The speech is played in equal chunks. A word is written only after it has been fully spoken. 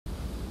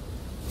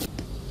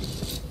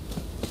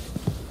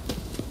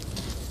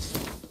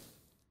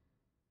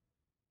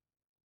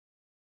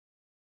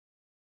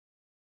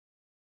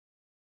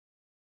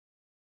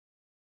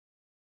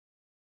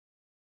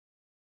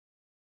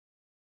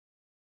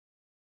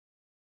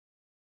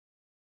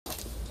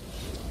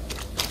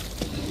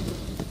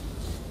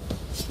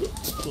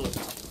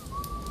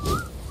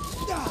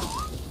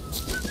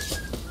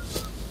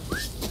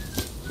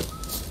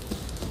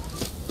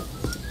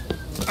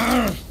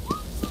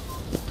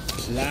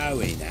know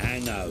in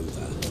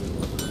Hanover.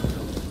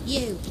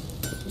 You,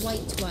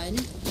 white one.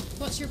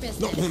 What's your business?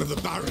 Not one of the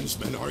Baron's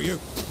men, are you?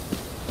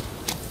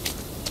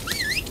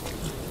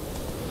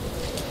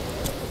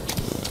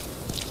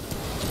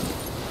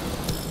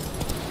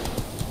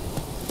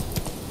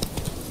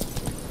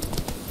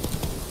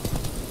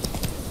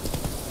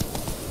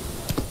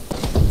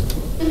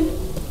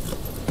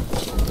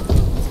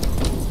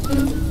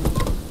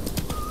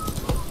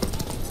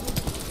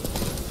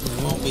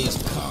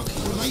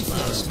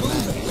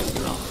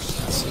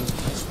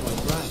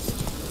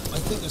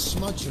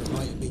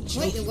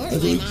 Quite the work my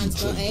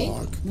man's got, eh?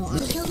 Not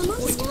to kill the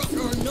monster. We're up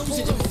our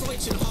noses in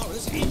frights and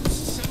horrors, hence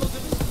some of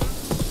them.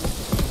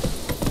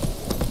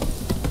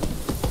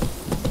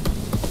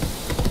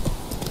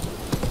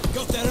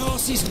 Got their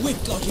asses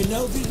whipped like an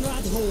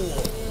overlad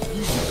whore.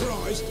 You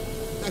surprised?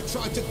 They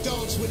tried to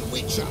dance with a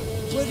witcher.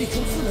 Where'd he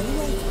come from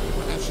anyway?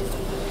 Perhaps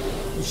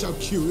you're so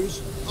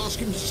curious. Ask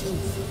him yourself.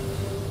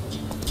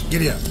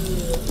 Giddy up.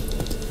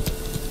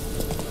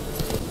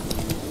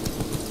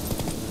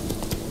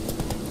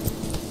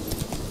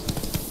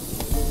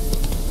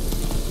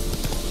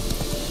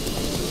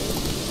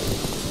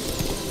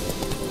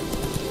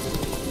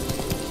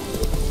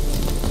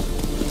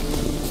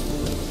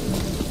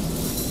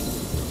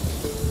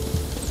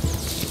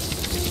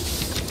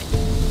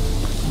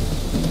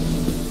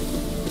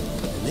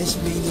 This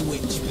be the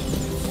witch,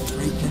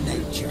 freak of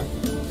nature.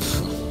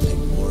 Think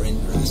more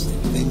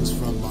interesting things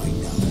from my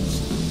nose.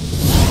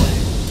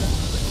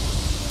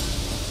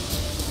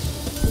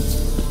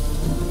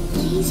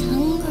 He's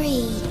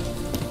hungry.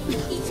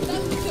 He's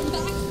about to come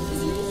back,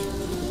 isn't he?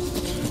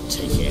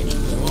 Take it.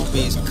 There won't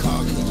be as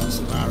cocky once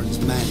the Baron's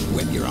men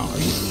whip your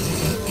eyes.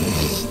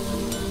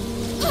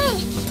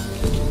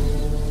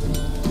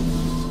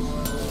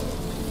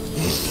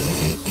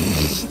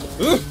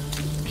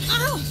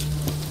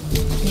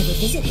 Never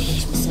visit the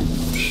witch myself.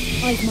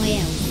 I've my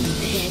elf and the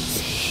kids.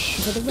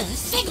 And for the rest,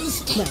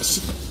 well,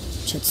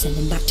 should send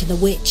him back to the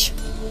witch.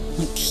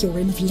 Might cure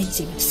him of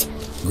laziness.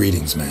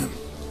 Greetings, ma'am.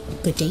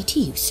 Good day to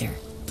you, sir.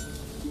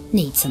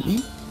 Need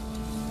something?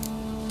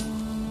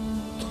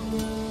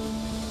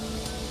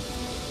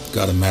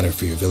 Got a matter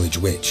for your village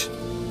witch.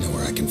 Know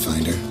where I can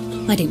find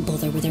her? I didn't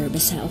bother with her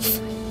myself.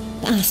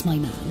 But ask my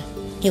man.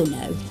 He'll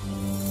know.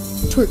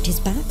 Twerked his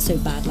back so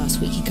bad last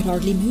week he could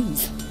hardly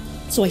move.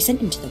 So I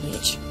sent him to the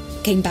witch.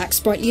 Came back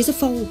sprightly as a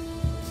foal.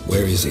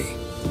 Where is he?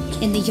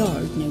 In the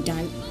yard, no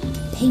doubt.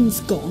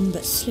 Pain's gone,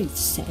 but sleuth's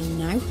set in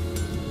now.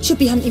 Should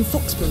be hunting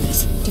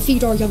foxberries to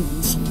feed our young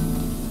ones.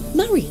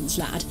 Marion's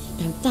lad.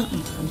 Now that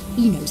man,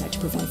 he knows how to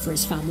provide for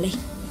his family.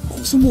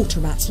 Got some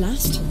water rats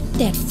last.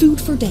 They had food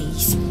for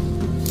days.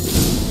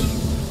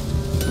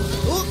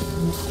 Oh,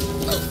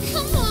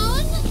 come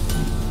on!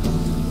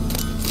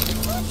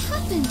 What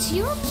happened to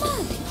your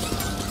mug?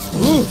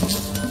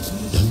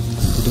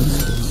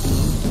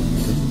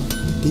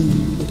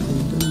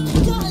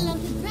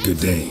 Good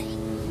day.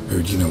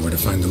 Heard you know where to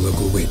find the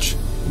local witch.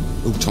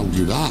 Who told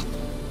you that?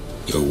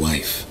 Your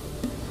wife.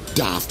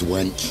 Daft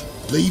wench.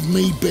 Leave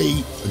me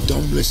be and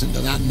don't listen to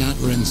that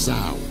nattering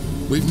sow.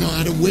 We've not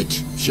had a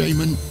witch,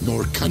 shaman,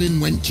 nor cunning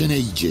wench in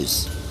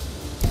ages.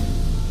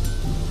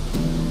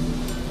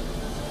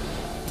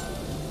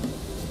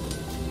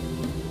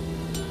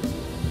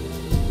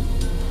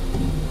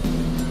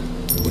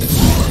 Would a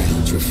few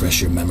crowns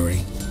refresh your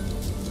memory?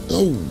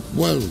 Oh,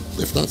 well,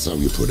 if that's how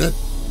you put it.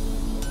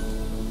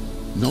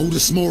 Know the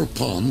small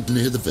pond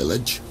near the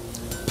village?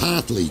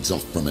 Path leads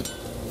off from it.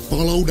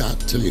 Follow that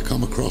till you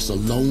come across a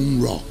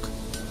lone rock.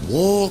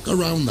 Walk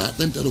around that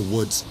into the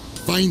woods.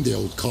 Find the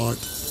old cart.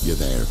 You're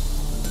there.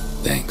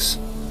 Thanks.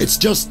 It's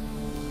just...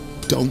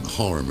 don't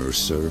harm her,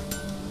 sir.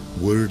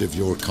 Word of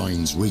your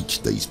kind's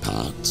reached these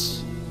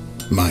parts.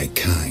 My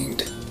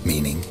kind,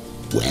 meaning?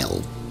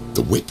 Well,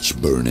 the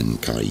witch-burning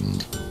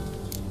kind.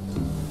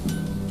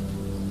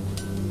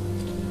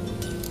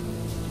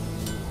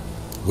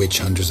 Witch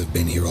hunters have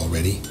been here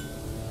already?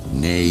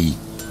 Nay,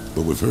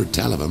 but we've heard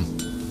tell of them.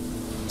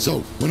 So,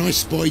 when I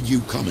spied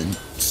you coming,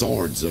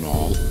 swords and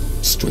all,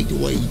 straight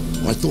away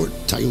I thought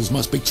tales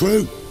must be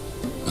true.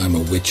 I'm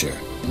a witcher,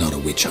 not a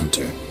witch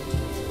hunter.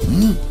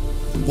 Hmm?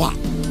 What?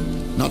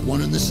 Not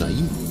one and the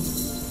same?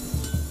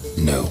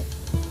 No.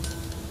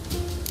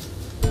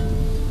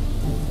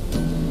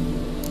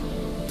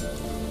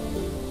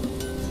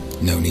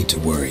 No need to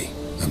worry.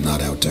 I'm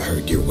not out to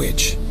hurt your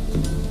witch.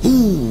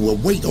 Ooh, a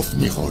weight off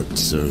me heart,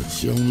 sir.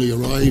 She only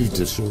arrived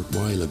a short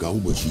while ago,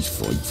 but she's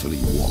frightfully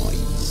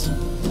wise.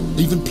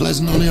 Even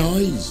pleasant on the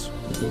eyes,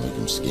 if you like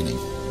 'em skinny.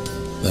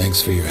 Thanks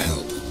for your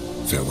help.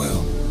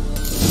 Farewell.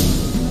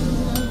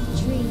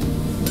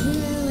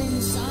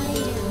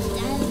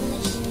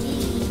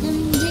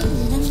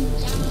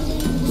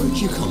 Where'd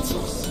you come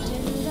from?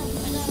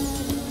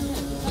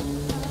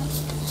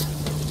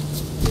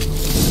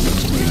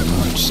 Near a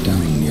large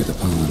stone near the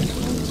pond.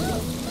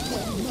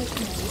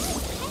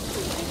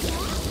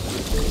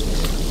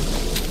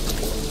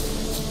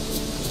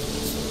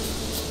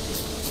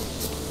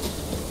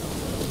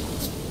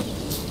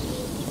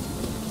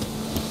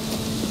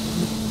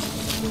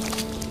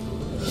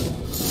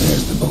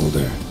 There's the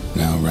boulder.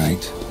 Now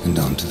right, and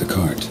onto the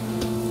cart.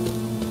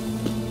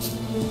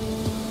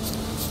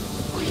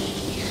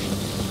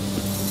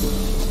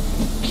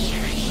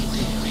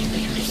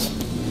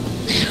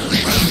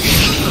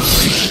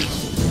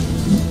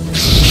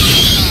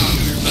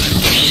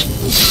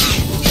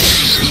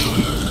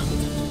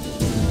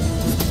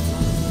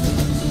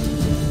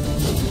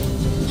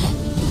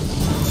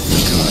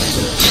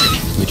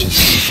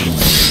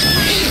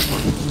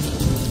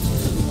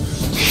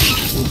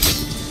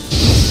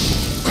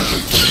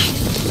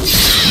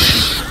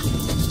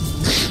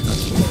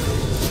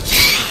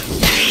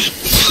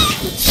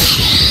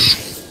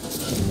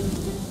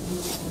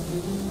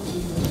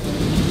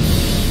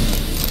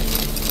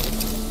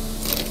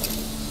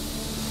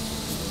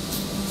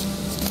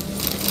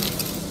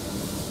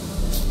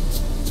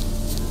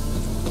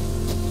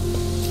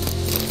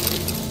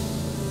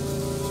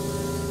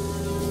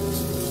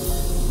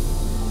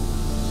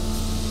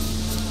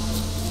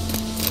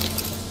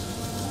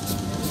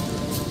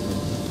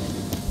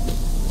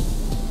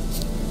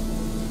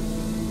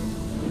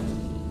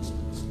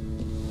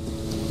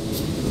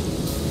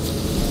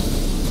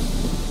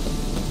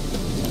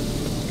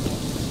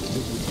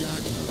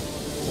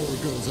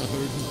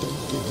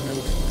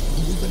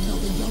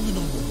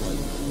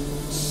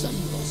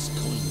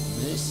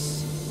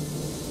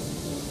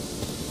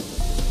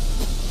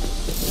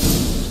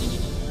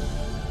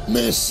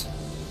 Miss,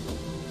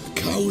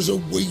 cows are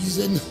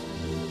wheezing,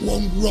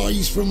 won't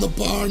rise from the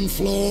barn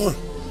floor,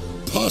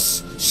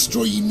 pus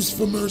streams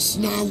from her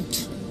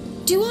snout.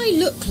 Do I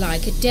look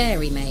like a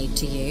dairymaid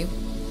to you?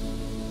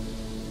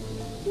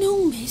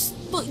 No, miss,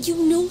 but you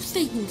know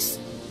things.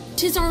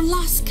 'Tis our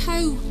last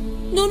cow.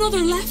 None other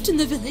left in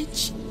the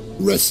village.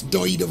 Rest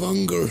died of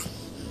hunger,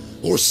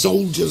 or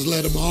soldiers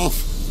let him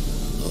off.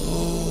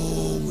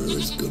 Oh, we're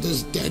as good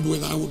as dead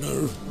without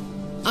her.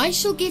 I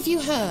shall give you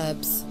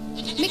herbs.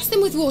 Mix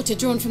them with water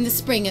drawn from the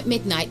spring at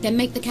midnight, then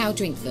make the cow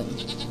drink them.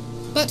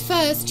 But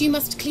first, you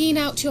must clean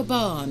out your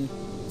barn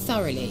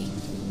thoroughly.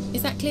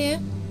 Is that clear?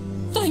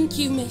 Thank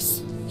you,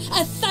 miss.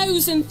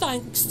 1,000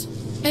 thanks.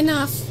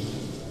 Enough.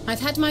 I've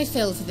had my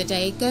fill for the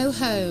day. Go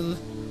home.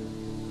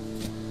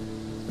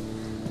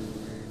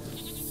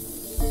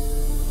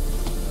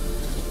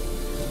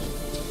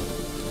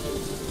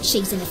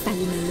 She's in a foul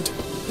mood.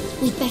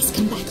 We'd best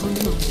come back on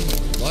the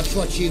morning. Watch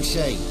what you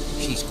say.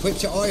 She's quick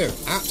to ire,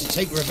 apt to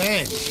take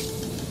revenge.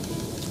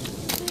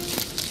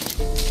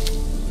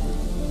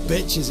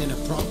 Bitch is in a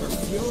proper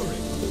fury.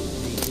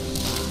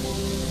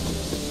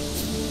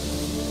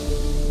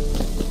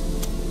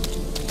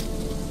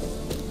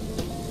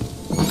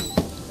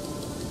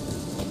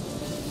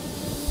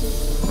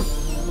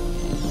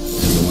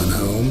 Anyone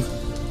home?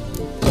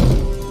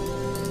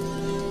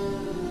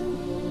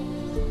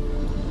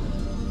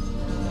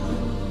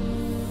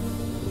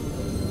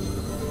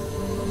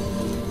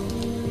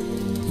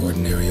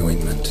 Ordinary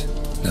ointment.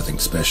 Nothing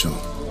special.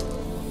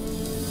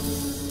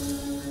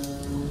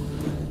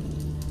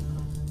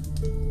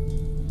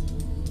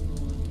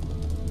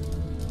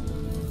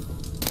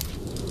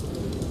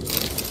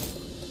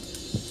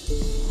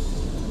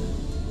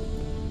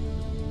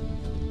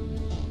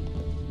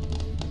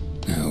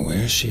 Now,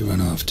 where's she run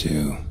off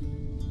to?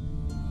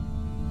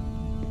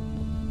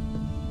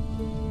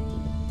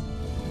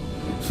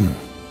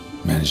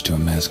 Managed to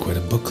amass quite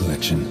a book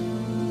collection.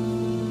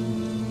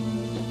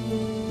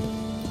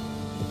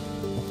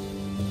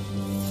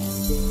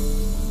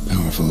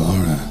 Powerful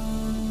aura.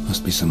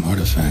 Must be some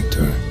artifact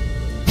or...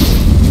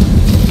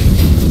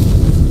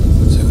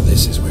 So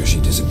this is where she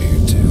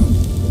disappeared to.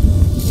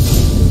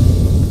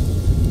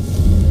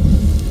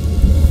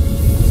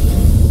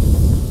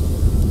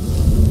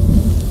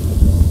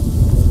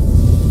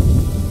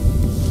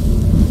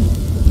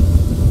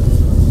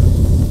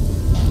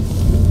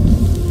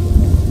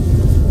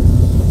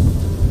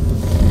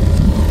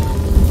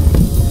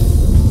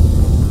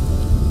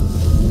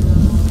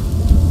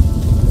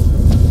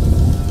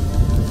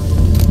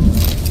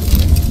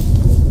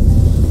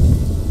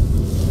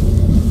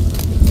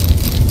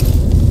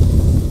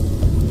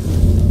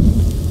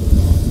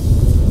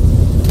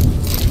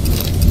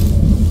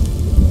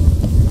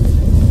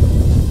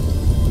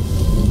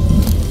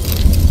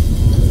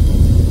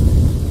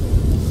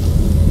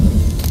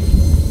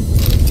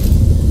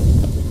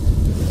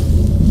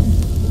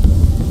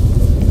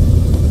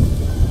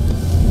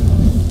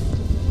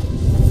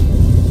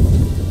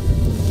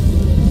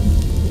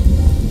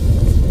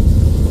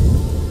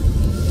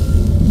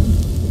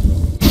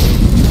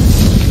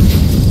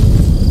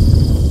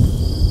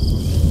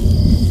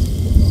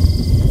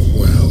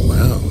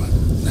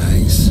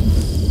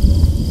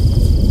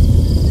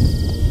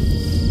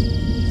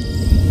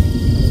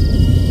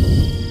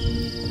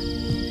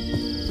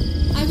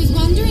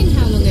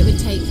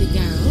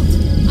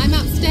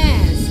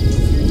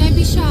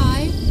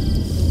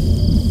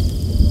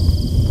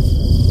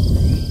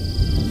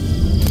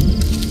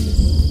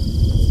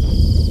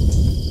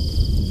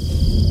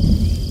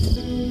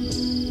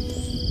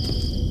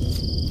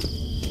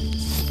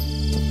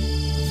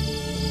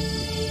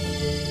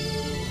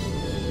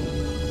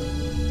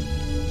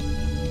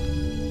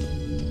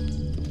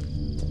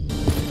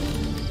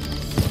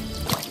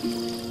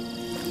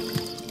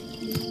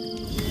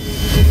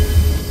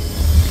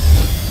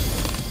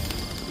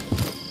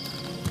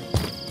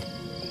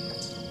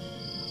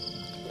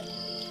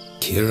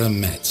 Kira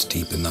Metz,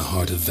 deep in the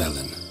heart of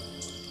Velen.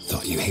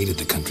 Thought you hated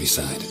the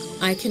countryside.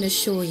 I can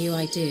assure you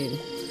I do.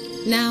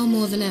 Now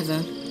more than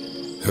ever.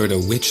 Heard a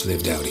witch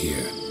lived out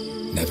here.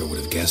 Never would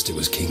have guessed it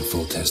was King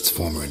Foltest's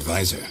former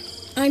advisor.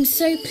 I'm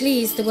so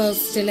pleased the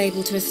world's still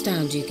able to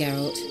astound you,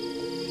 Geralt.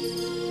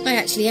 I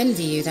actually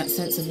envy you that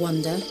sense of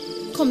wonder.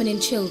 Common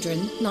in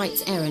children,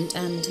 knights errant,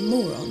 and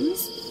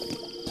morons.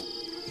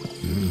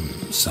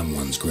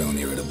 Someone's grown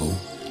irritable.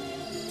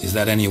 Is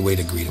that any way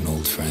to greet an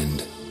old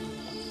friend?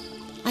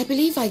 I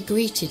believe I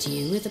greeted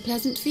you with a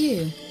pleasant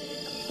view.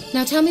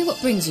 Now tell me what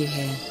brings you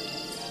here.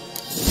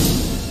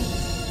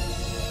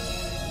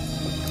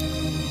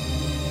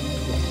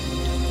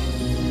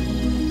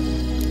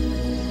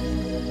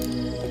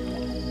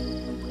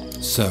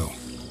 So,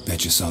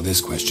 bet you saw this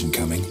question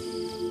coming.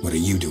 What are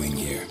you doing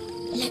here?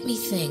 Let me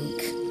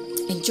think.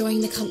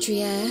 Enjoying the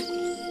country air?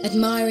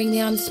 Admiring the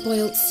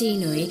unspoilt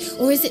scenery?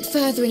 Or is it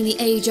furthering the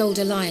age-old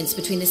alliance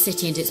between the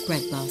city and its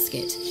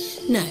breadbasket?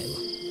 No.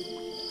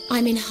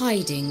 I'm in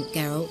hiding,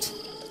 Geralt.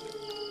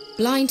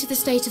 Blind to the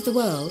state of the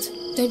world?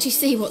 Don't you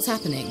see what's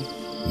happening?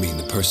 Mean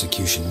the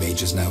persecution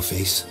mages now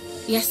face?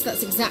 Yes,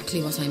 that's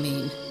exactly what I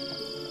mean.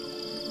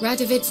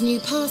 Radovid's new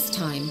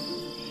pastime.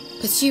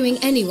 Pursuing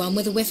anyone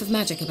with a whiff of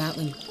magic about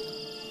them.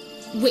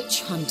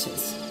 Witch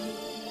hunters.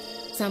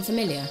 Sound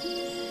familiar?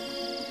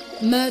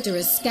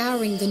 Murderers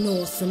scouring the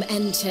north from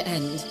end to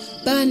end,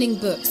 burning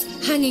books,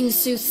 hanging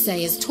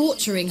soothsayers,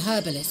 torturing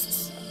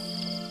herbalists.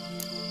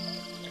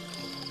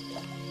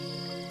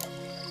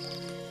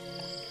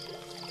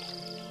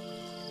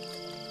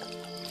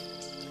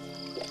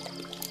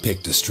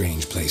 Picked a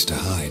strange place to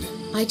hide.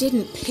 I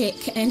didn't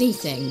pick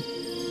anything.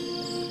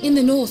 In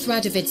the north,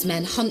 Radovid's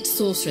men hunt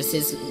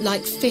sorceresses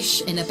like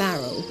fish in a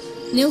barrel.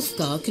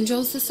 Nilfgaard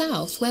controls the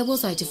south. Where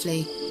was I to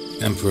flee?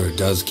 Emperor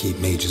does keep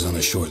mages on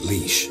a short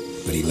leash,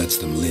 but he lets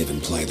them live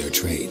and ply their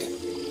trade.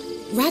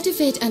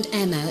 Radovid and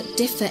Emma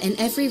differ in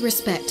every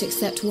respect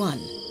except one.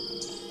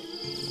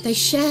 They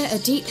share a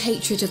deep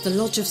hatred of the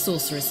Lodge of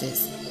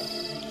Sorceresses.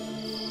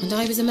 And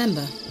I was a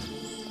member.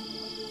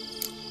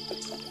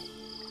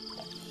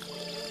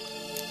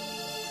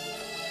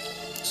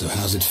 So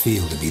how's it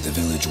feel to be the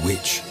village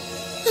witch?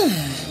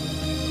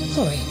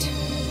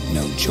 Horrid.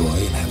 No joy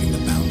in having the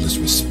boundless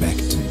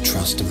respect and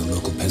trust of the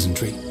local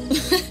peasantry?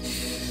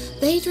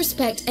 They'd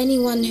respect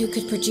anyone who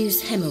could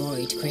produce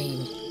hemorrhoid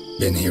cream.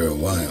 Been here a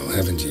while,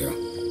 haven't you?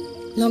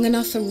 Long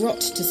enough for rot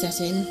to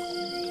set in.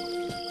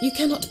 You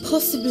cannot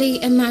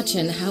possibly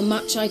imagine how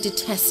much I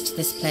detest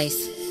this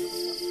place.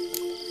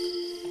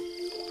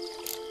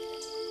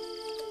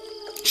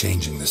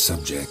 Changing the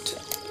subject.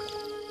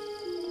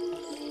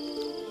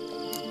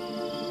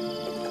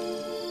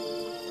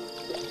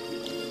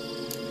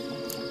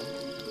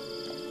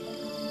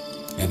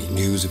 Any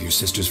news of your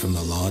sisters from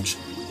the lodge?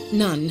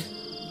 None.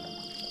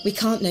 We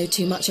can't know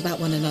too much about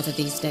one another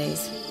these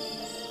days.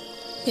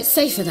 It's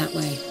safer that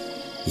way.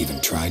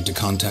 Even tried to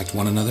contact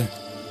one another?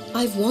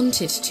 I've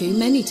wanted to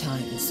many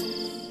times.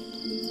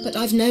 But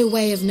I've no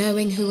way of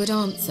knowing who would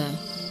answer,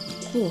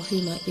 or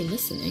who might be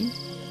listening.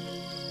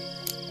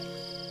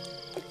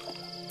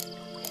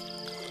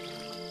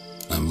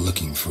 I'm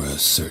looking for a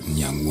certain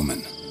young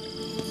woman.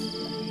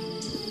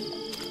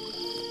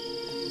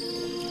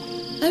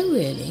 Oh,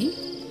 really?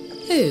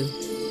 Who?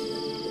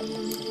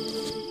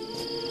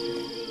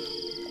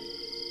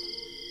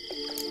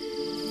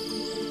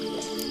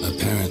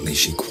 Apparently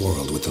she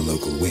quarreled with the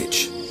local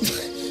witch.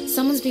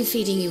 Someone's been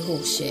feeding you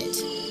horse shit.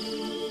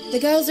 The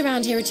girls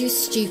around here are too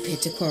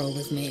stupid to quarrel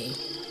with me.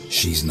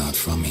 She's not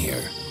from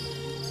here.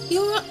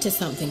 You're up to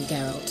something,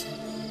 Geralt.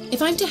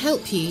 If I'm to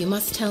help you, you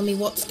must tell me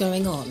what's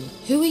going on.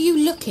 Who are you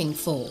looking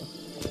for?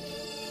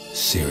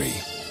 Ciri.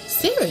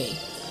 Ciri?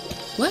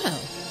 Well,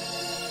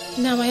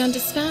 now I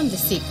understand the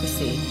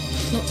secrecy,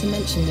 not to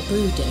mention the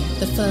brooding,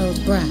 the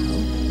furrowed brow.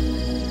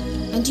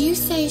 And you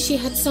say she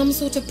had some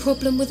sort of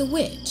problem with a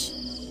witch?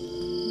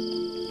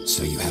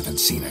 So you haven't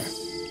seen her?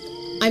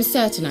 I'm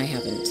certain I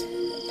haven't.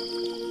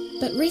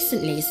 But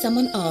recently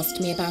someone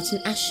asked me about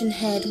an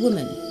ashen-haired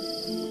woman.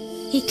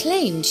 He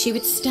claimed she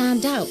would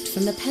stand out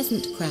from the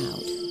peasant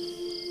crowd.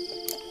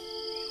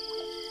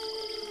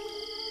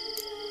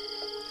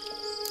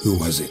 Who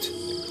was it?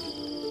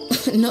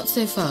 Not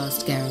so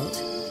fast,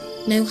 Geralt.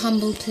 No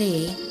humble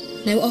plea,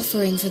 no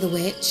offering for the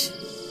witch.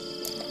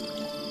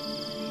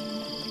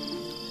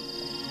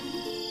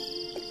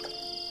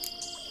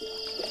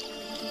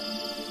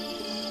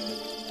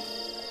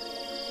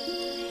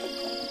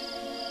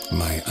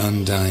 My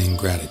undying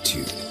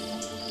gratitude.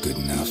 Good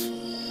enough.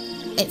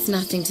 It's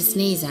nothing to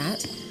sneeze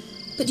at,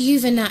 but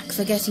you've a knack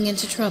for getting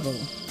into trouble.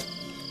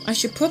 I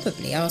should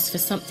probably ask for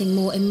something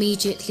more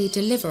immediately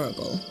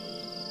deliverable.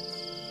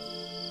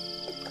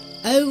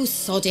 Oh,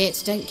 sod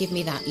it, don't give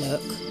me that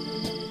look.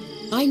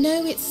 I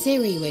know it's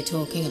Ciri we're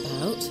talking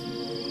about.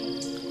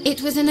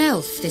 It was an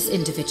elf, this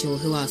individual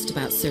who asked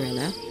about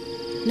Cirilla.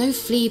 No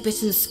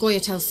flea-bitten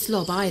Scoia'tael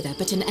slob either,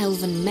 but an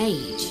elven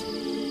mage.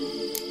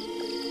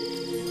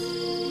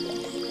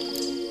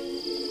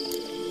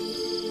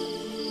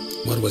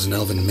 What was an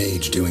elven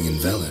mage doing in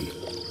Velen?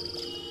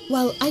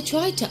 Well, I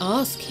tried to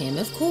ask him,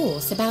 of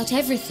course, about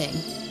everything.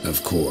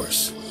 Of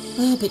course.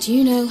 Oh, but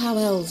you know how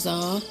elves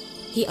are.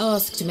 He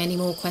asked many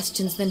more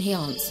questions than he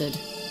answered.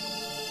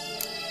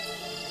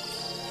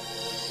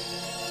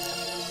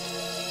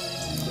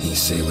 He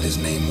say what his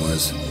name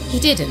was? He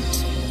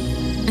didn't.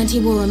 And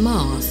he wore a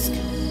mask.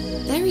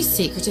 Very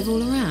secretive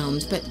all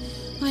around, but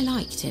I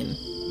liked him.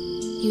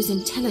 He was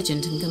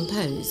intelligent and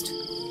composed.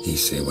 He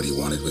say what he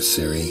wanted with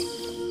Ciri?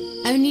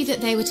 Only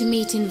that they were to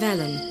meet in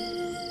Velen.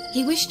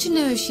 He wished to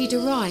know if she'd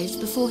arrived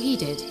before he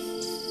did.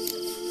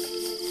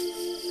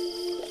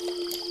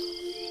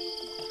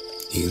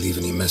 He leave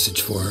any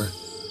message for her?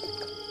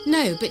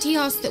 No, but he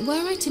asked that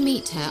were I to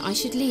meet her, I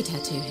should lead her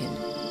to him.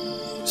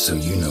 So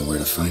you know where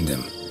to find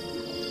him?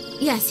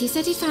 Yes, he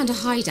said he found a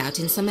hideout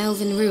in some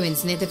elven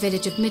ruins near the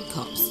village of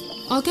Midcopse.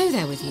 I'll go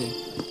there with you.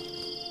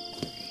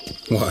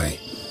 Why?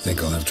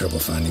 Think I'll have trouble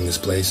finding this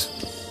place?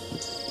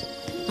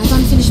 I've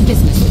unfinished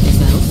business with this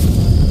elf.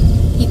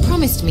 He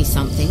promised me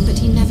something, but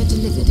he never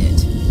delivered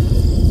it.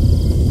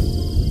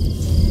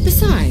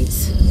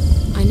 Besides,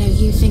 I know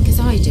you think as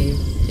I do,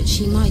 that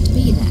she might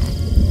be there.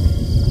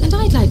 And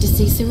I'd like to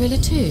see Cirilla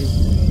too.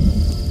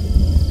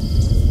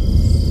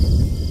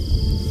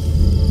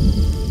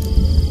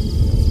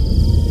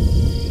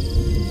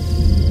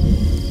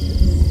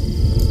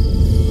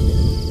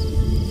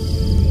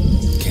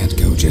 Can't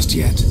go just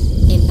yet.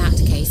 In that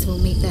case, we'll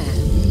meet there.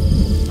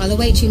 I'll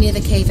await you near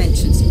the cave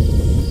entrance.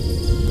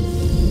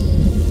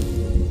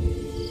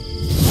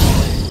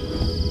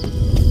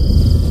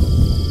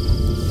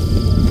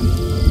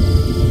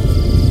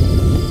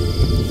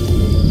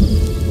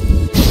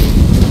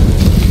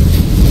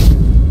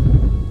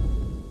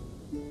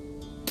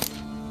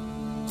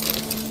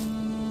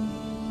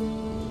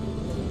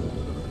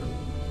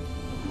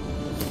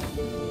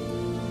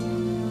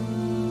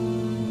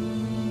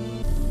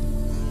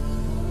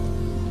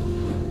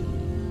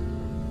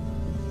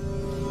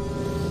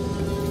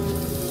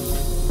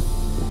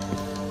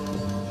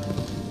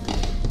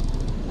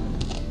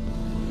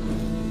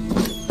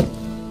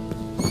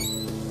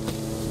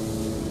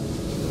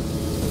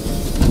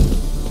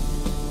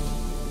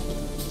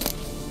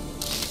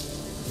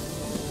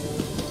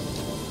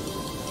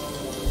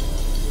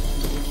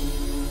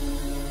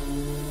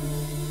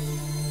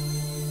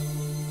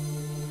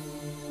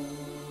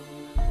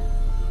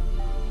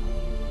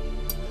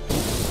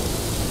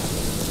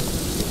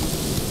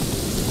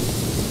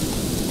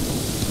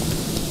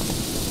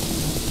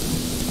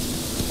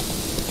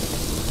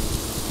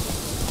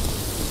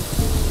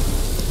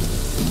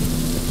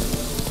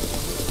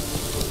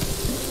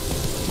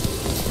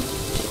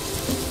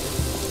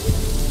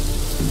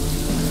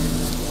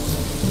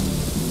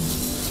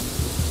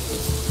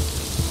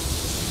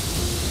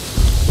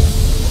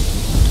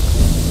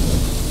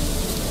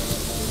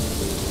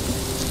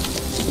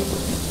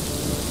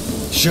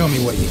 Show me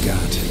what you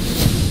got.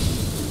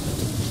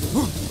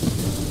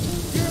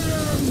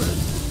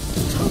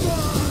 Come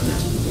on!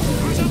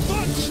 There's a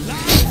bunch,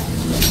 lad!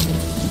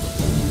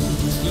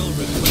 You'll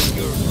regret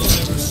your blood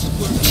ever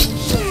squirting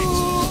shit!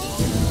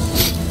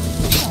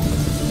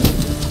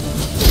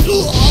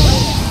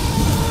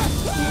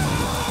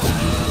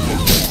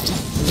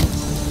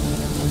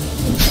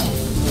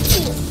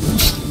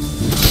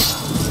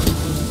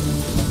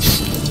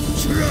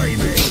 Try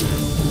me!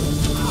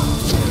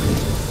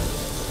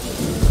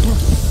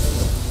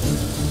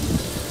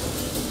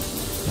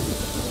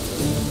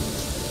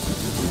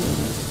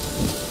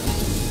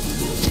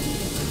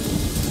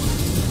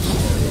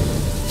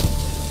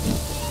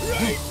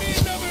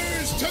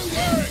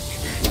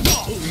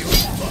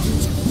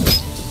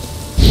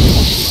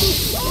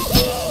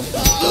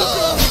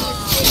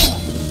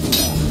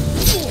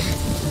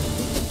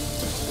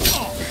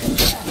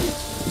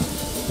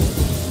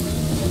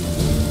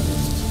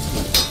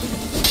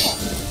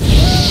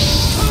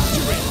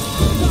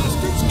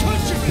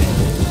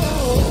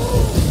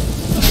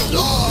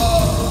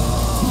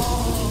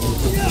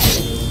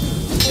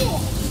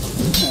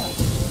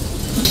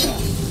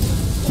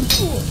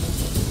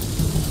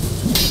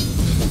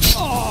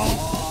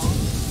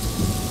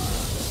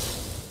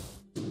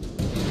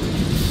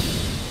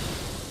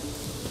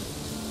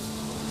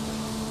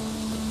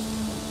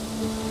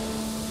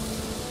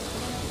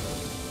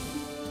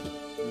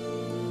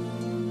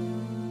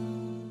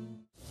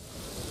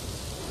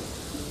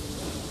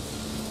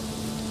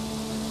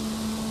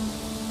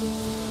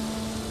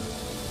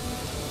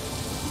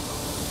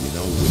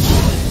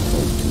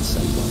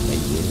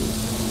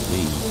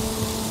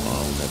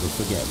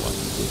 Forget what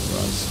you did for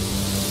us.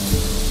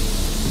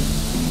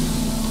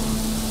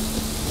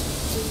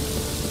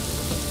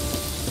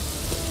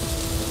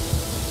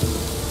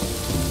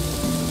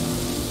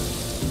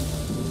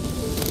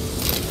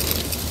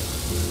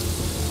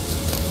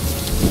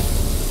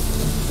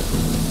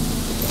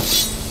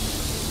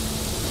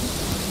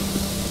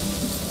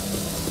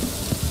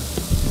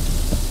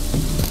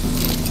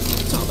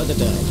 Top of the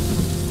day.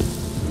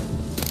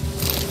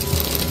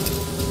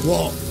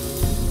 What?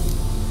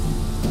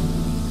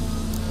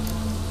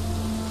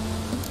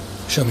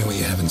 Show me what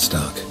you have in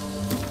stock.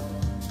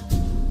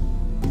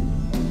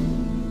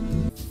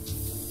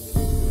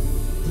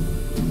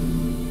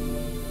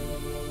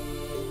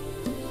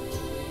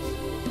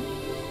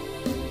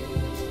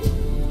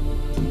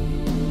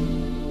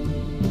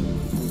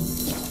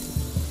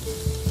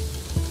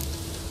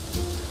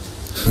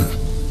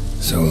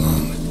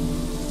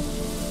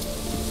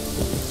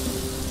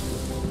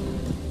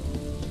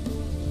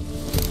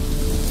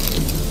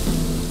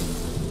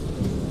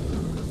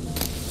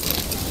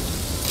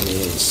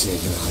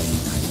 segrein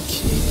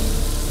anker.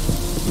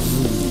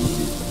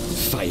 Vul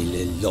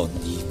feile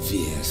lonni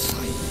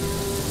versai.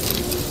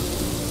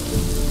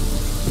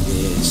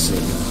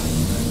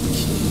 Segrein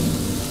anker.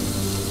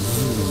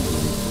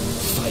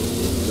 Vul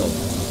feile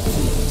lonni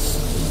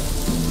versai.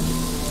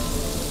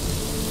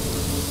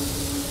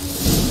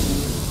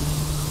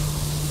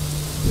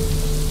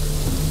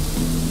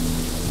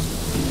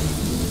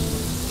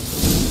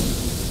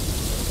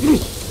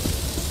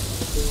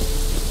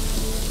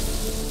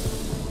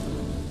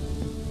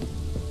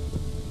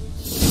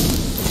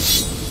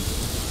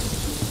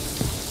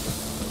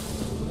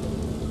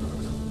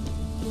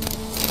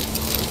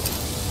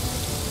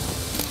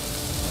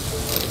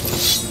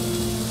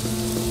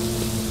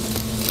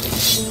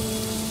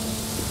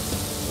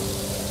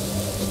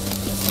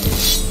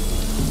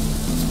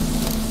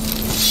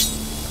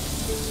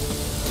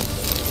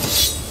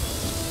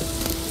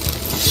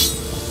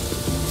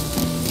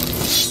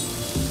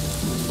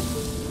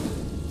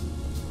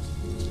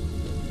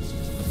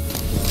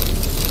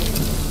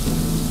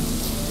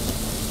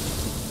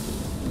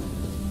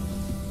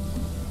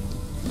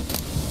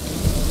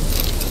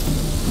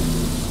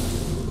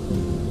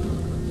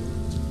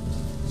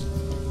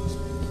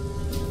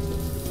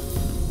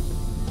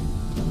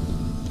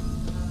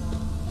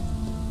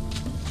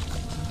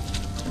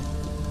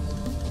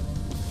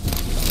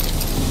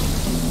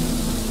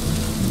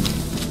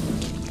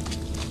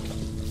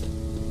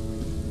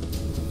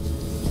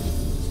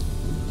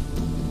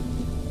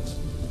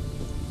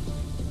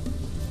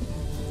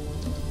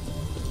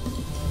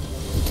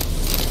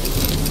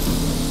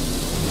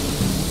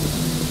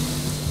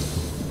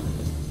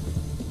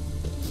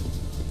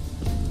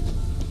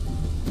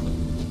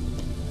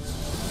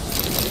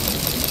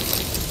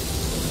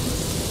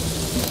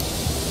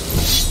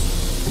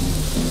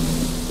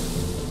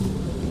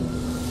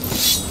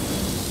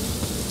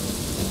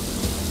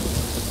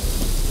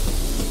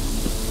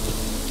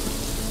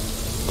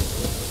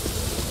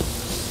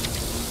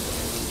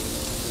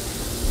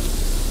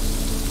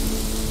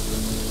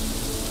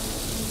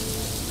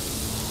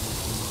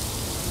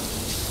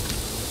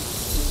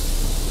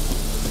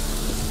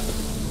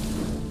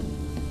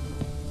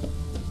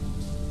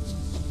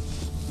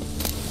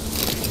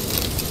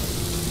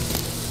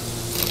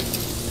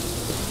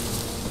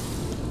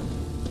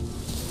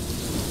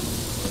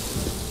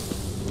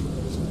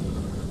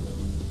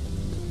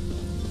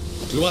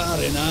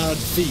 Gloire en hard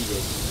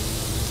field.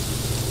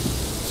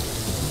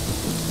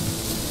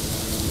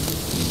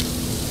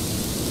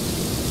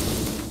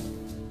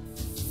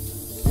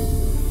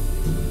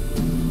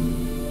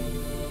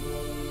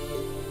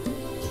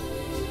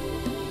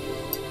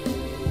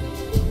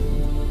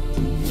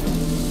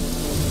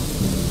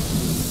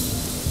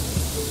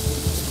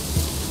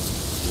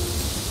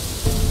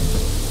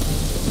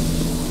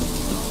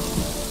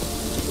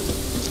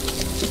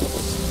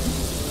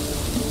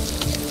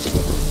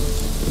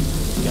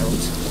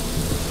 Geralt,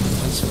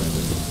 once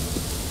forever.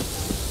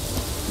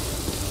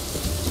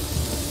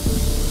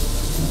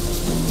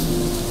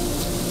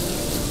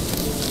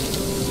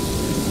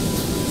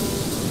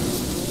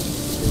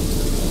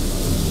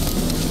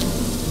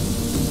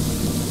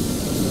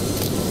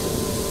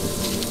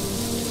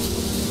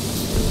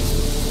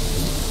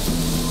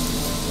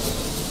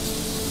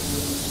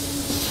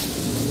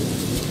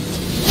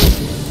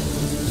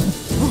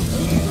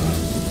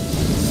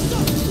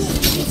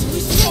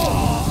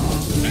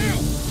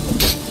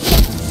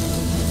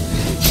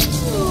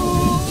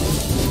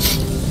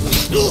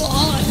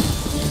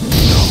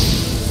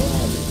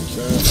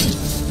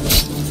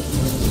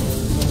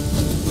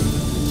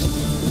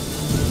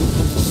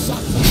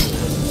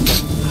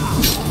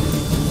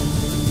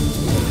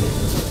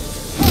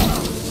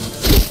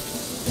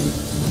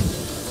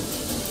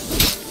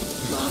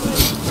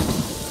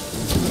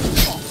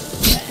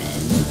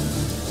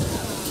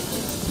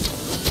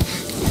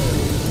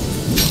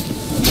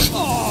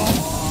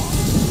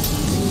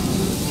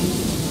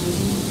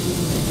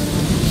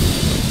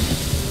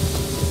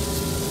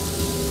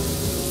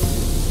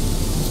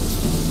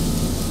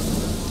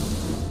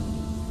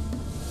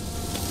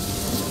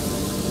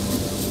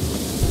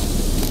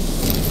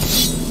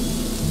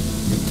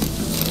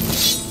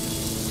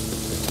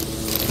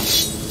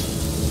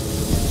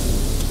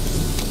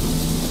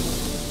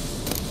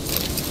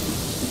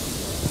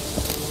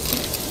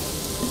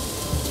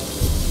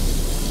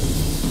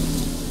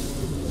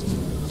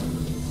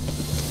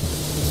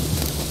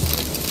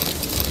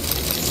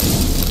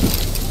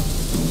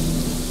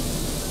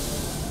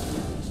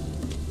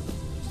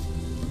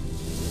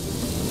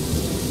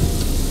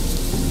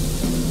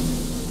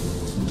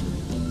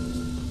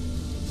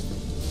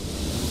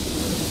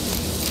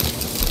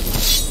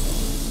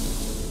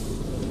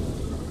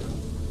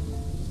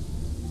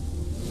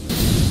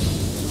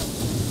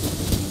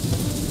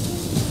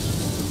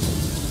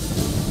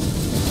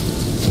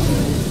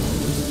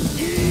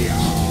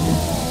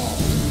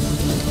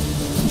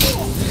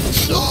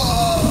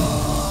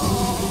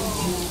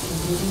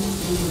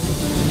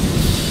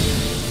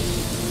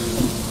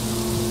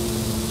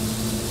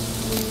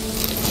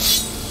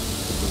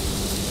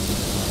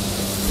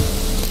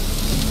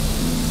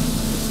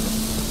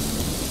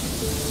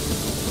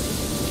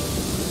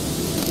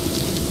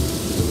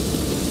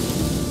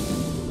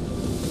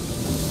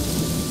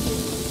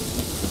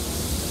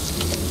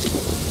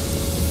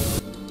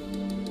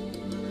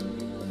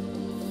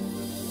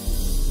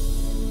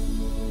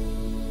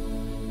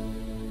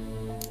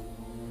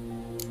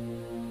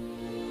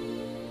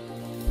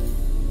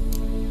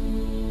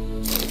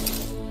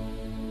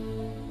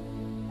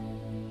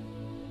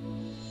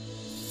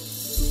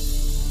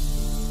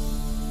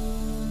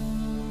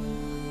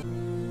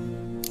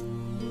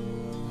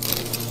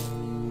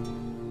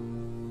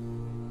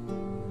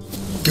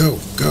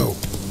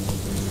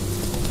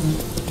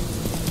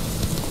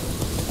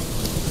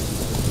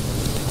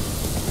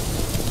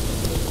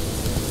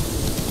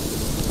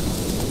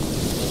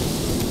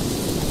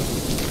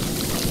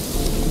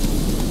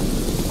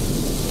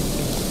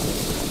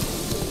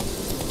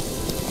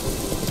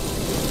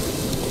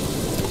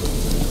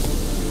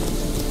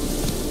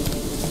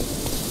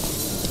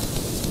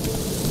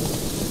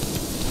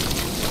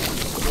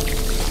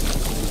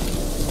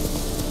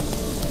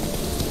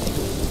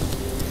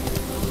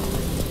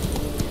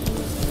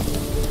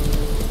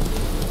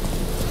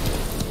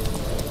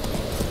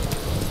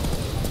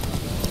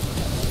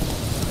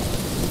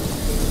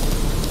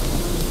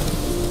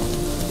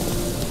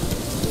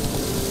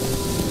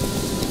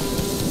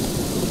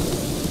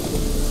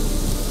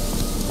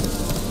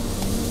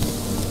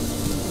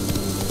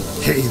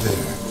 Hey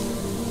there.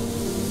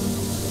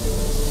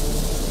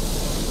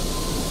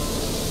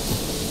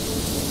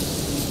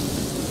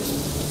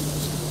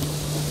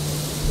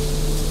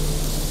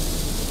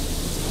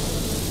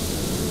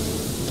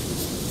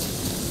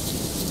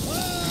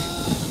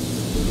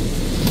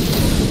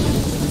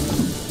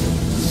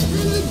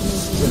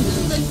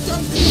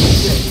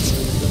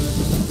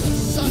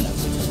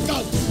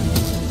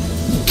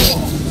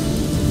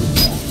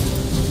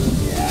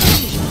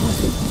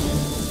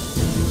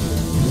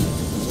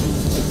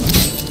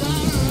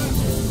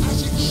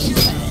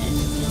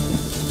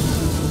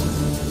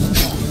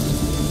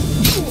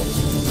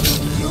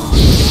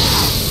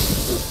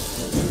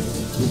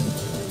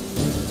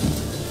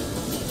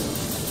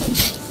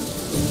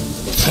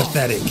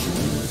 Pathetic.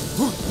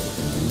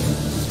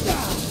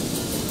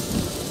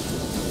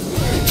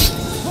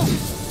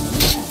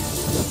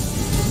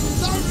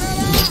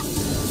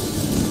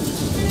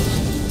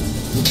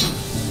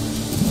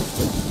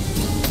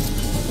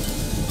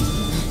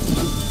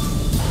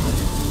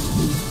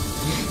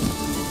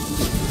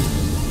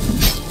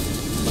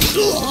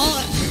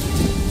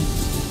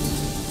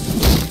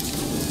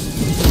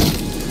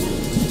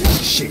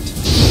 Shit.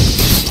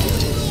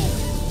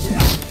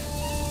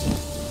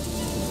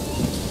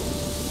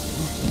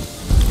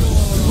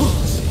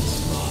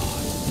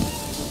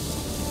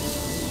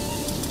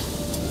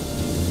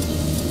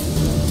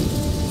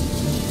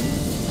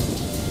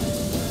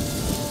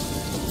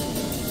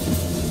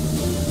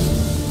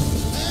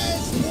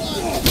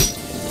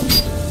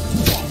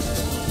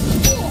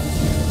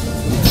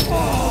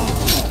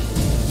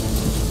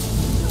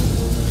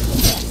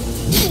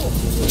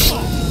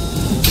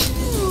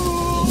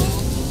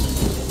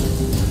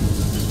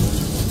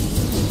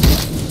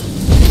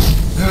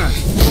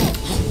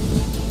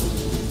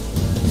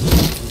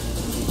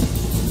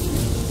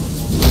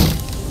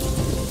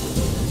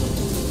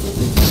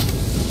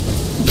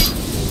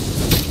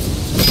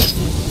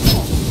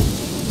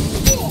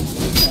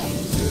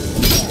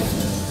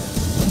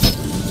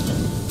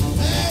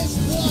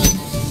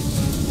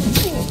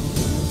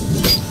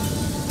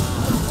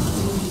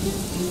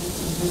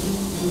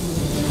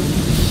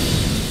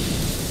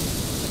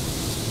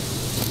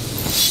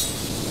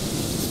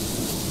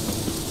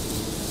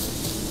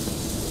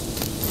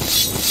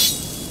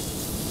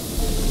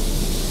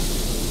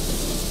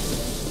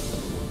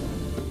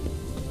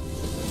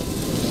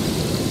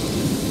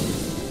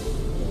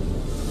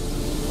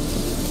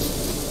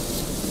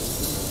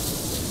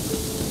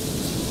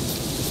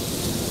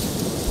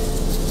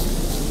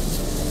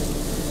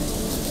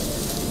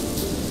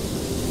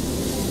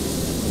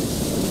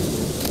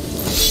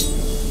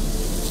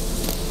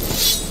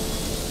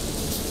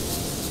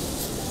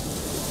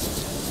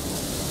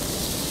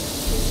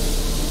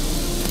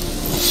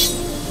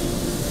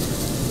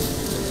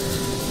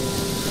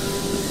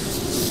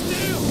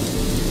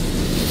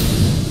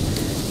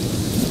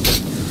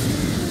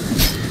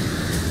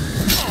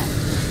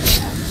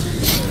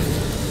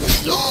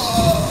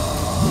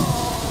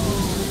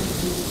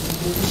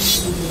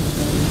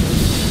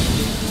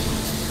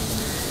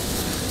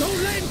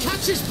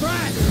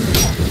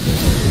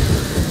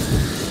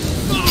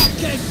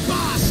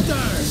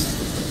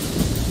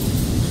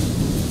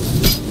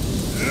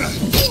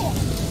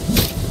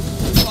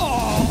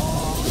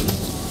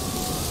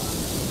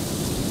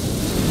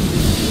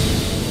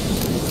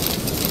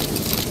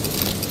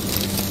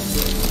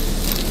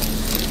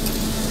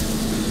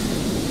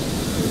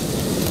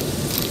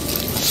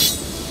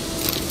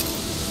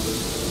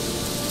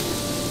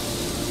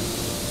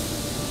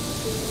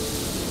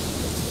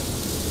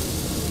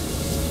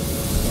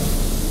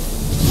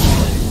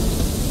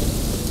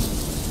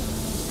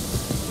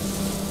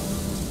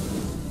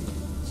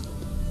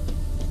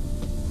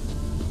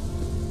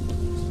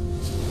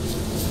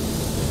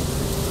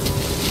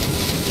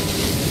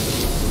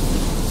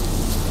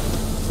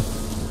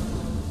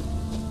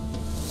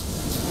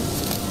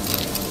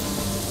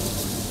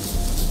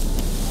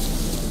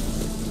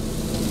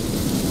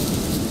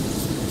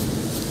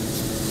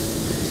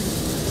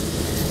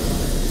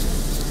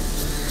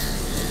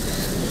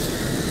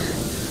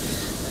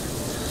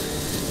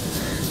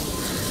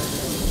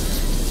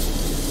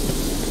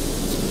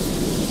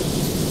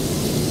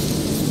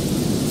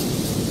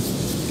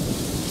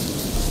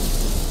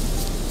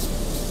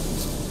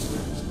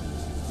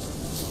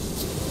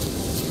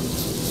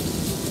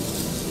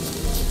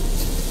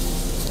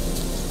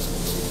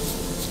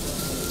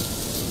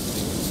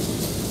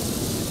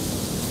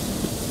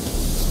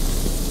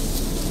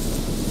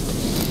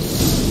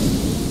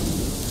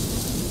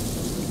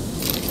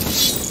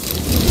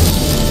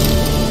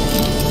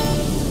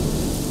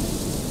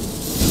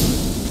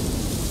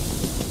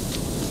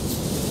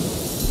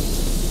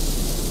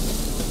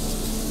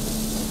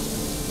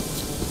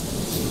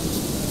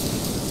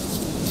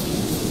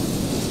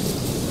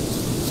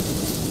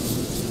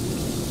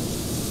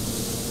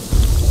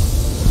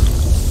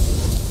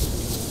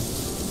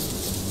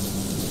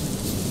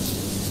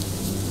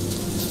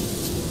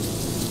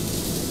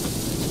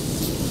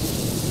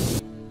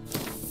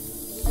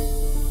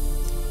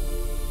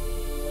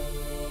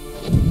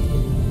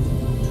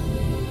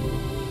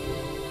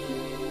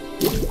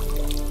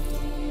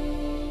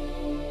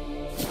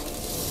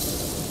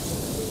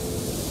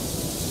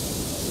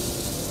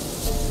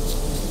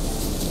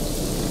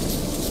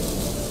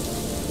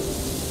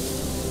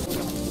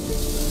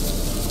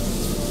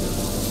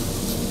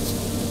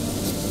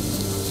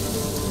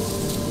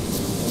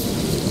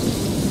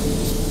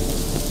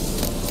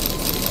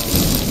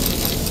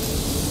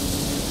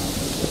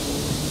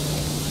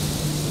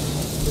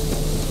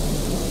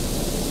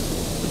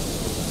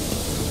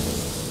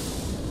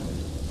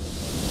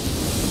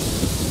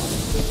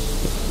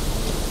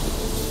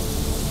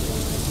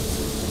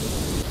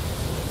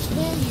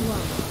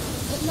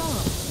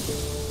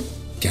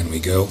 laugh. Can we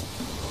go?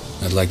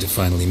 I'd like to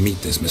finally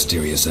meet this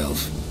mysterious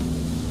elf.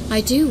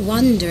 I do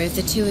wonder if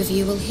the two of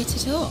you will hit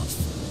it off.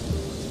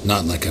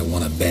 Not like I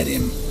want to bet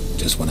him.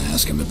 Just want to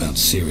ask him about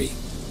Ciri.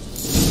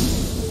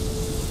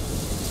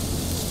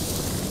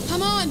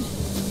 Come on!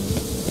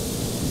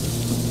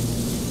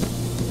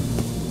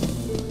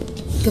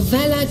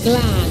 Gavella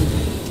Glan.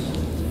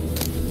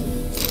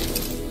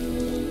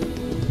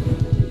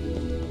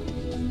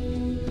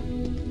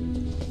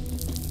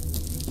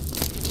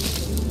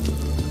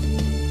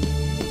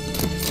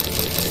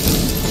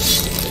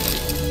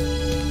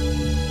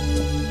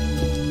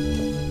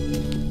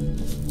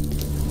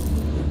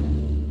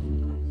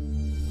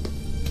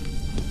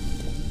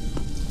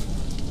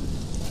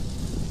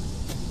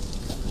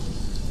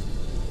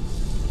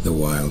 The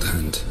Wild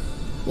Hunt.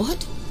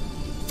 What?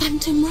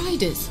 Phantom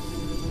Riders?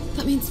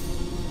 That means...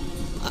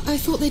 I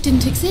thought they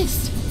didn't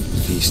exist.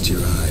 Feast your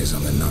eyes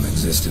on the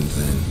non-existent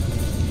then.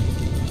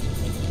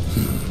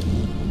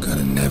 Got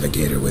a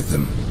navigator with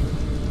them.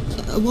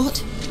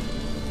 What?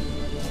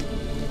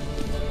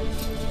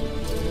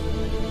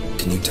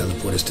 Can you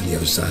teleport us to the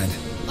other side?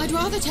 I'd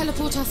rather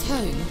teleport us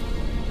home.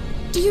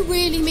 Do you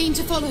really mean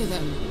to follow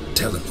them?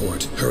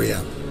 Teleport. Hurry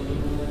up.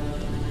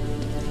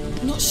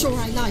 Not sure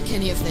I like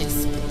any of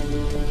this.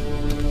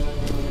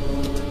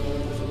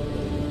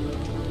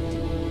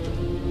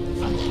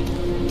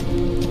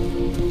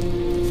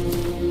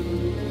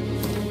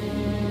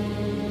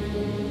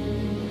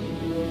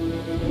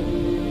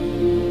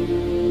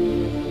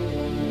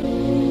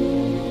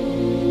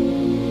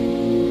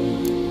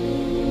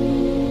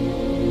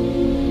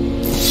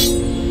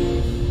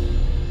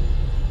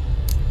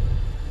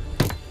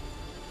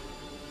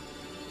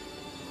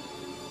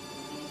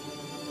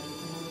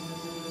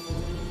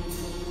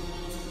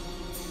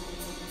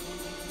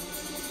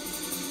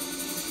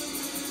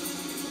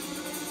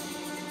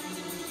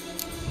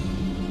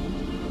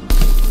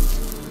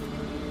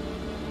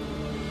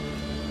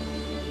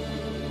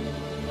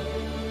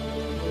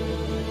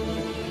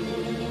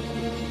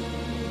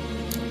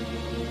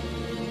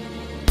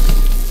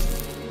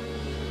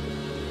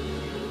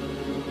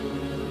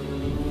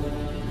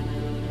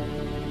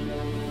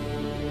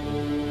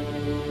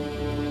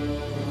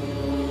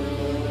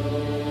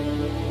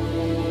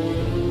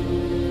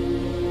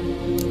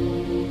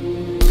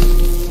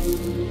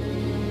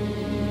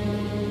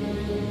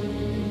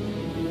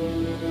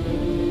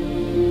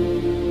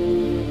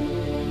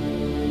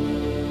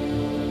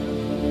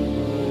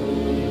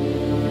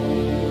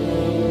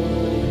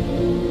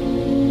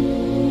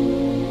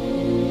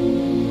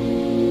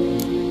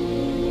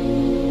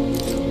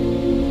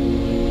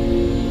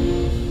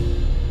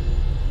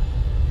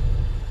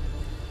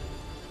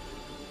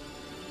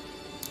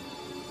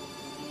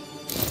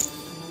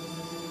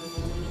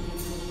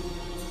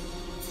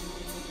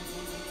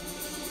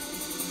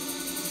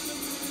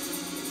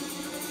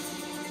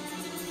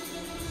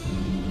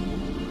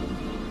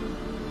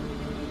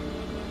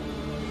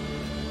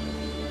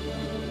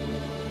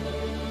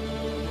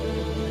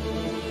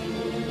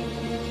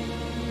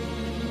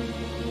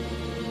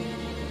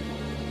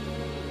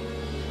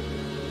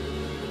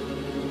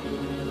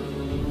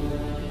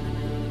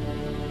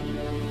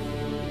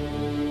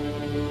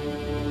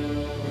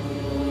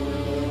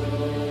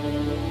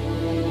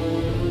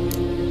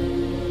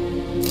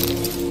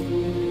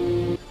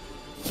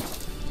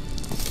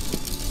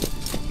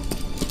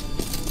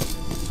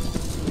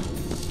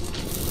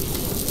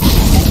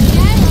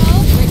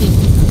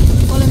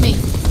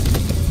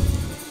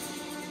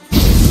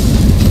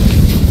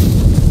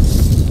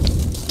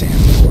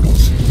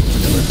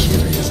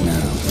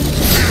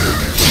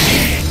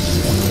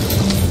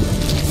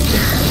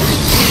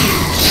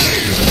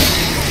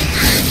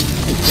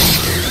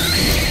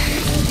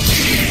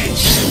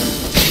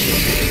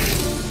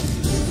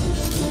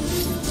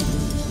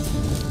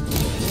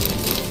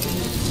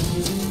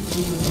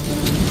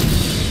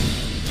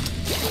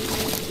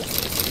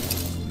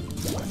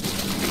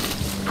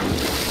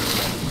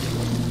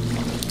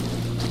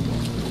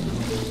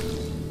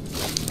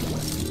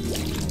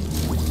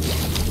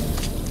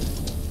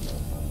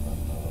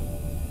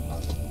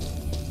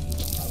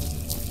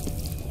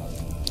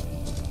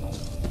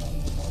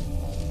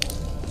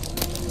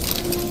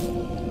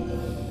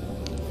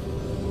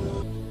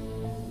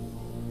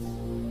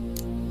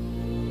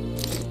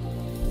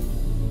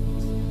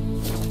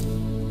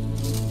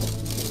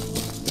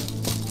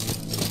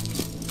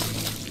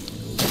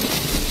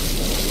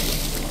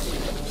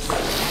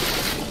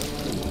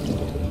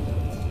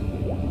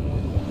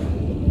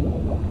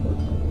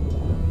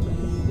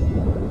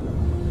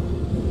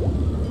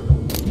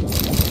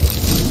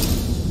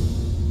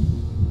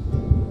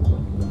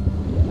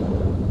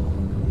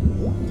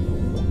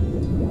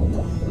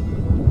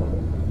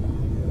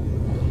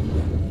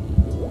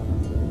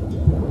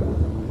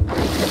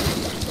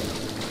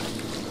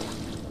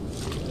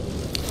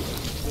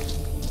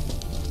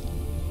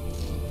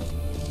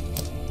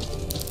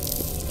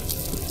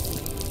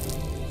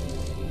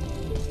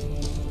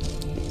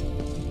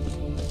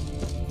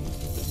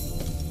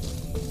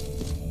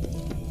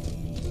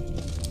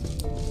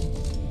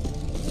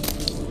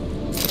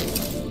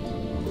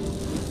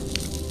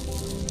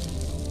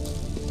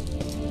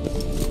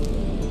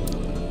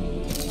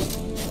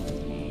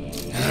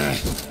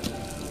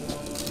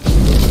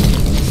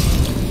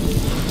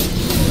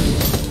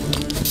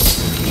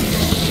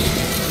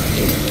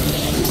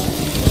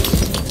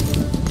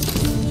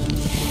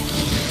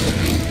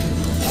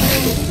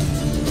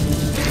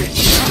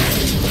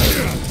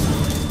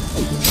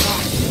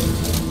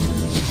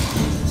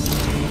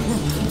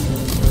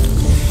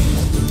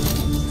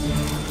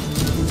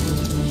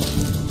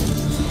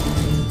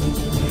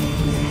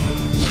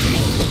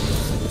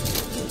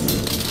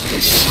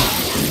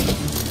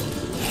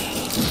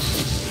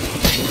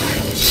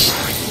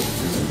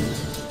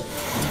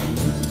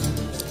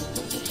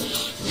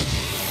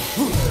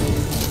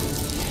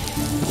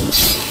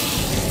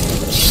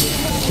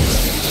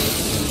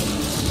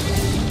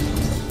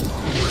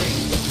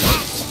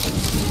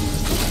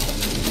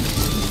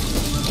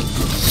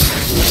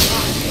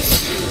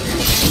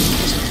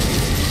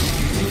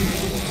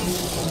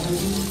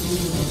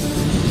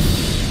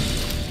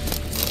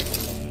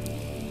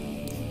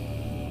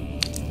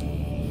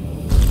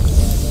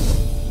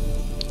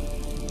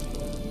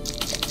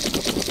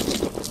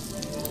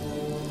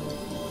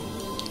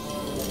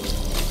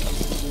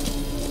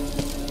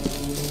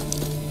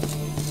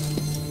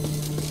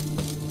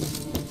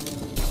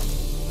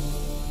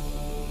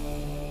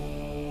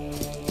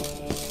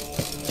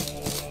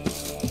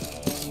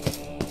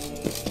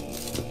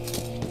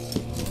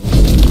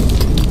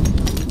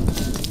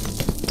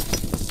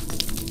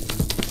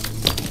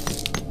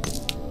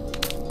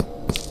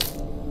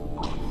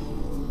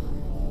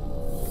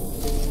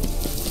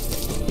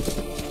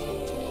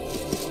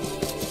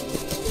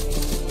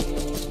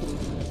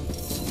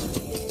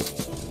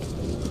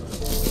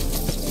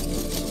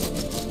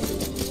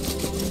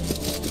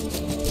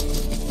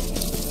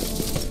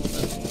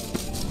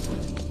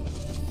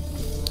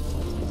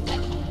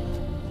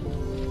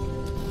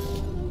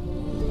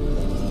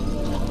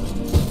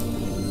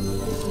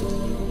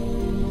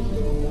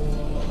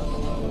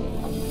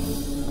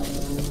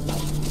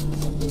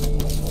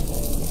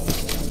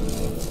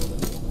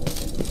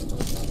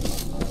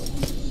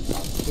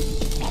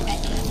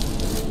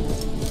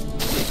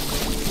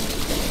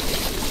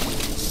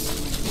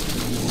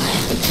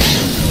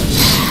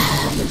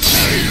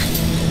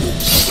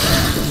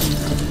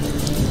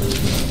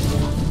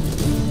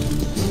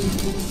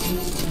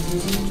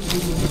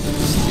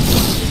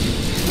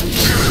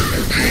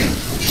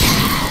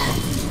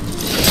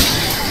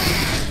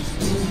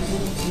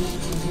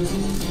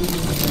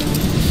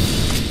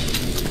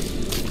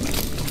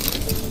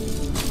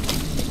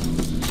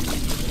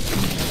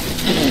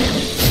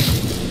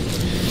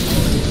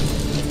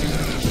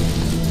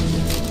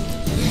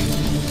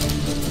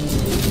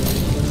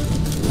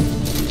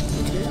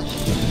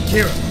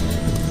 Kira!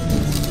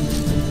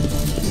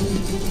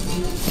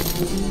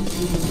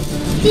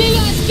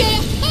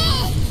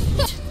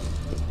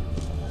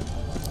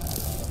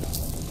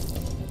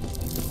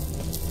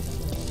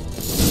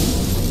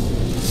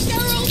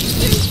 Geralt,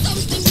 do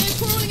something! They're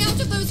crawling out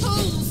of those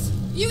holes!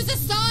 Use a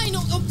sign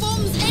or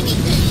bombs,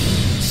 anything!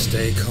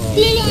 Stay calm.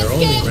 They're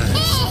only rats.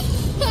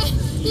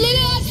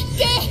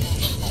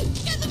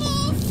 Get them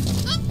off!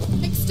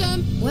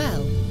 Exterm.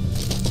 Well,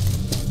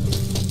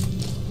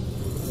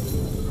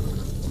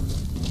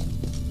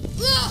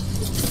 Ugh,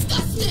 it's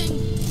disgusting!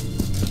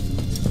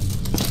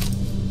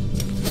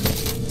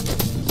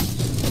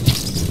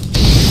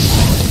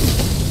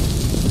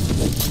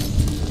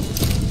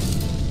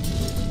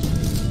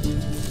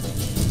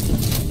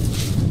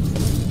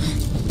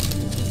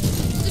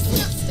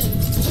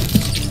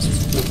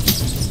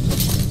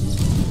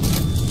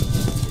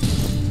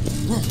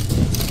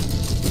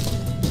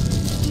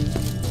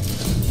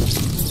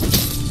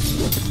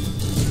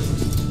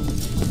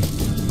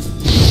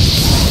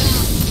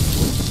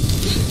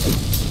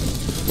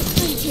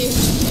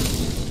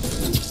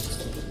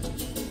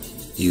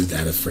 You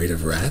that afraid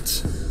of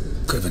rats?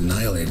 Could have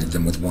annihilated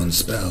them with one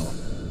spell.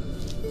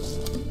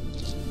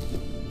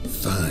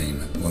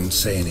 Fine, won't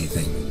say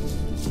anything.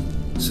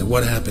 So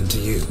what happened to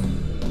you?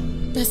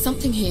 there's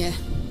something here.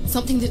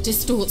 Something that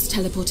distorts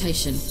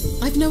teleportation.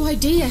 I've no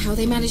idea how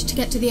they managed to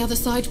get to the other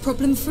side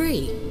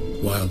problem-free.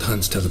 Wild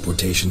Hunt's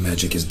teleportation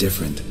magic is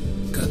different.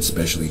 Got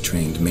specially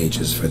trained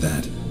mages for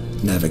that.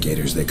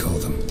 Navigators, they call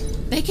them.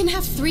 They can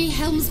have 3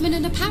 helmsmen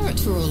and a parrot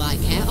for all I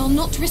care. I'll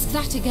not risk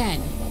that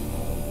again.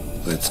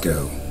 Let's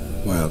go.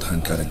 Wild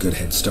Hunt got a good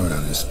head start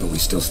on us, but we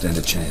still stand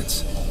a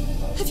chance.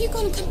 Have you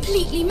gone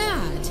completely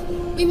mad?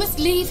 We must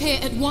leave here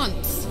at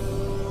once.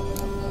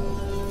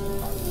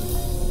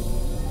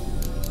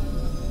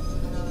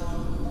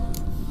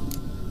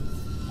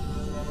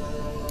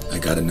 I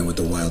gotta know what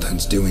the Wild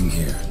Hunt's doing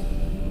here.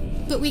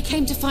 But we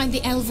came to find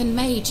the elven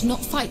mage,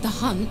 not fight the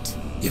hunt.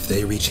 If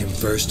they reach him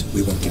first,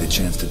 we won't get a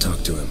chance to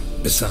talk to him.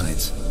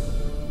 Besides...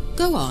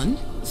 Go on.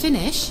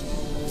 Finish.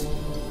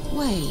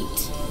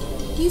 Wait.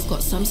 You've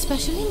got some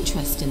special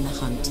interest in the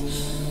hunt.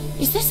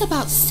 Is this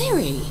about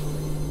Ciri?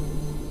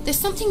 There's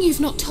something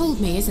you've not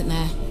told me, isn't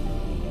there?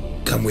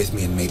 Come with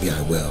me and maybe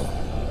I will.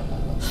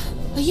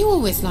 Are you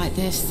always like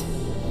this?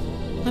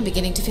 I'm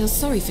beginning to feel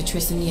sorry for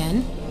Triss and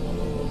Yen.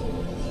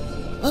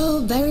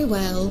 Oh, very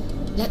well.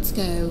 Let's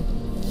go.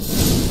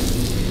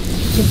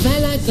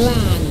 Kvela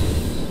Glan.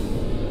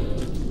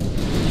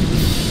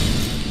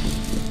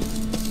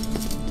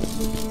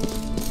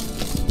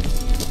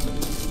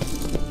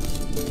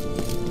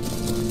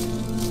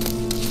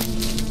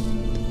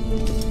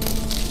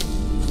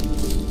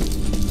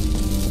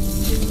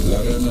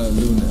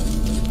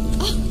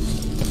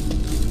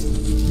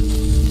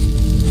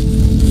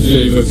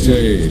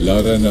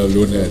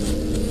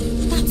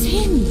 That's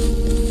him.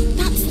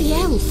 That's the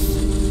elf.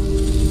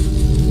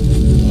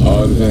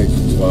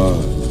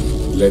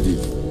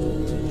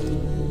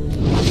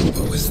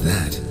 What was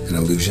that? An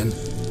illusion?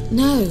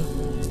 No.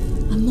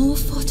 A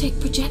morphotic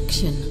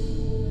projection.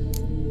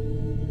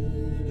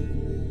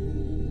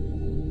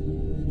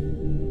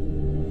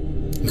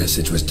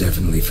 Message was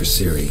definitely for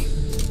Ciri,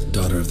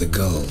 daughter of the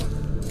Gull,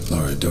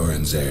 Lara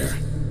Doran's heir.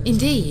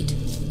 Indeed.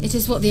 It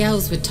is what the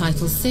elves would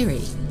title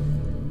Ciri.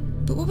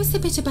 But what was the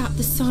bit about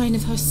the sign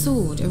of her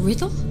sword? A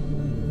riddle?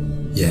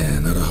 Yeah,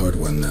 not a hard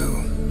one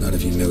though. Not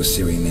if you know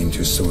Ciri named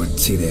her sword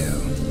Tideo,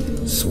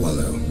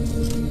 swallow.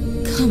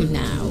 Come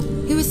now.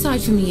 Who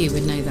aside from you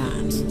would know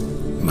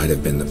that? Might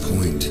have been the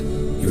point.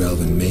 Your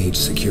elven mage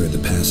secured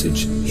the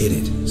passage, hid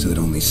it, so that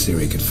only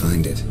Ciri could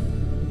find it.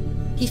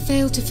 He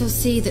failed to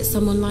foresee that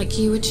someone like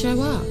you would show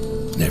up.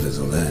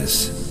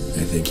 Nevertheless,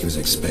 I think he was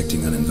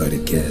expecting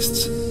uninvited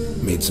guests.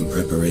 Made some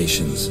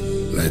preparations.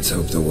 Let's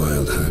hope the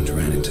Wild Hunt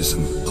ran into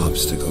some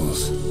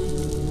obstacles.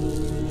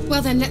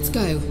 Well then, let's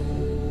go.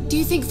 Do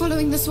you think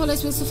following the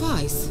swallows will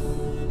suffice?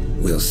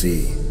 We'll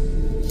see.